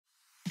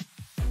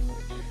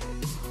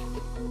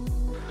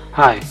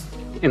Hi,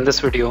 in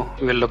this video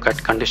we'll look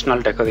at conditional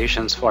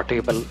decorations for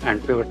table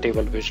and pivot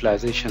table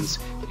visualizations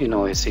in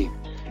OAC.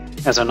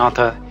 As an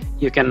author,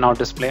 you can now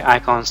display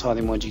icons or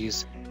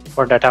emojis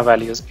for data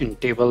values in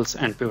tables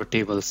and pivot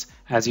tables,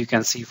 as you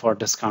can see for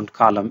discount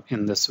column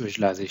in this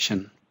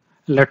visualization.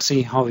 Let's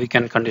see how we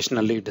can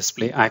conditionally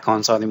display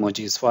icons or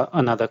emojis for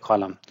another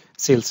column,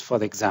 sales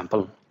for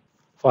example.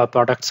 For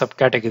product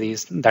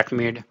subcategories that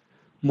made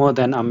more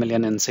than $1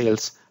 million in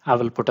sales, I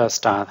will put a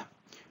star,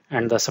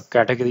 and the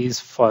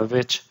subcategories for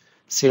which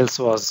sales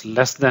was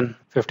less than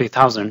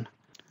 50,000,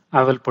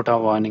 I will put a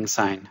warning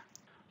sign.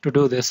 To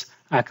do this,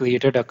 I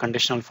created a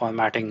conditional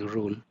formatting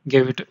rule,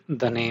 gave it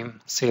the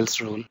name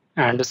sales rule,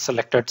 and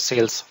selected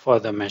sales for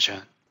the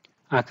measure.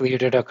 I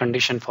created a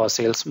condition for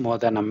sales more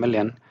than $1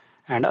 million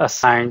and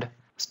assigned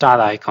star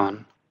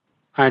icon.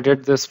 I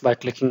did this by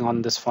clicking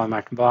on this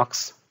format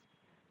box,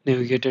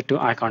 navigated to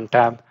icon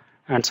tab,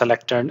 and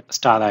selected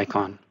star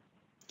icon.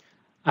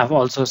 I've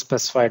also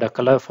specified a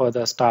color for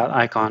the star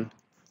icon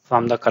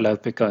from the color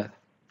picker.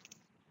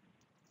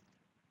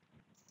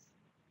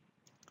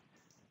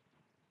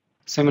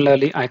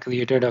 Similarly, I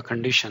created a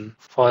condition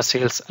for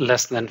sales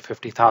less than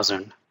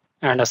 50,000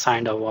 and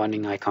assigned a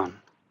warning icon.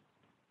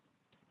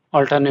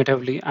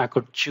 Alternatively, I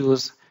could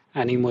choose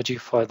an emoji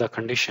for the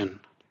condition.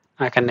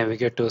 I can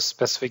navigate to a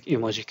specific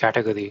emoji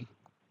category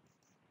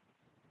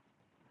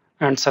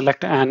and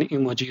select an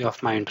emoji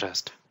of my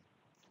interest.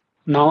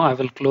 Now I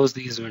will close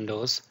these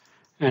windows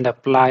and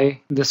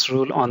apply this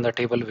rule on the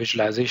table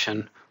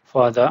visualization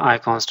for the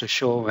icons to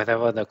show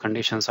wherever the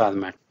conditions are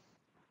met.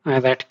 I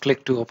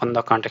right-click to open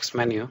the context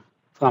menu.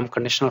 From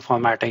conditional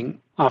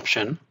formatting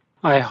option,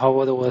 I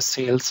hover over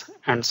sales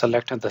and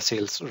select the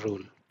sales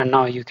rule. And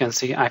now you can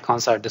see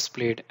icons are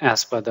displayed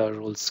as per the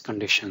rule's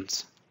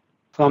conditions.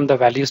 From the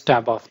values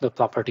tab of the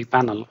property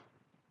panel,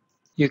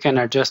 you can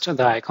adjust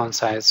the icon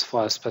size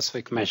for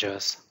specific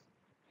measures.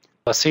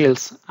 For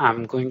sales,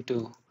 I'm going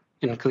to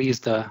increase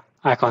the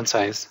icon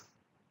size,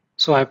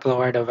 so I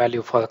provide a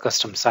value for a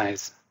custom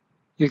size.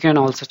 You can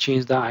also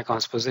change the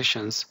icons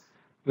positions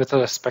with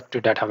respect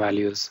to data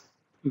values.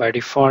 By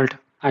default,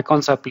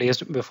 icons are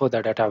placed before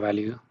the data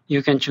value.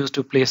 You can choose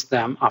to place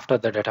them after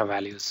the data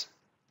values.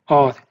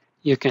 Or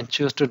you can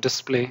choose to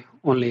display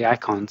only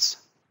icons.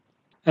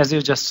 As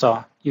you just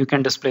saw, you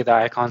can display the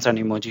icons and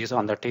emojis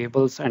on the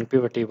tables and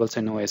pivot tables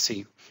in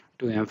OAC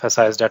to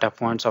emphasize data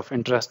points of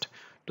interest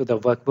to the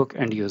workbook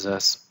and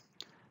users.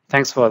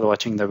 Thanks for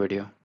watching the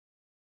video.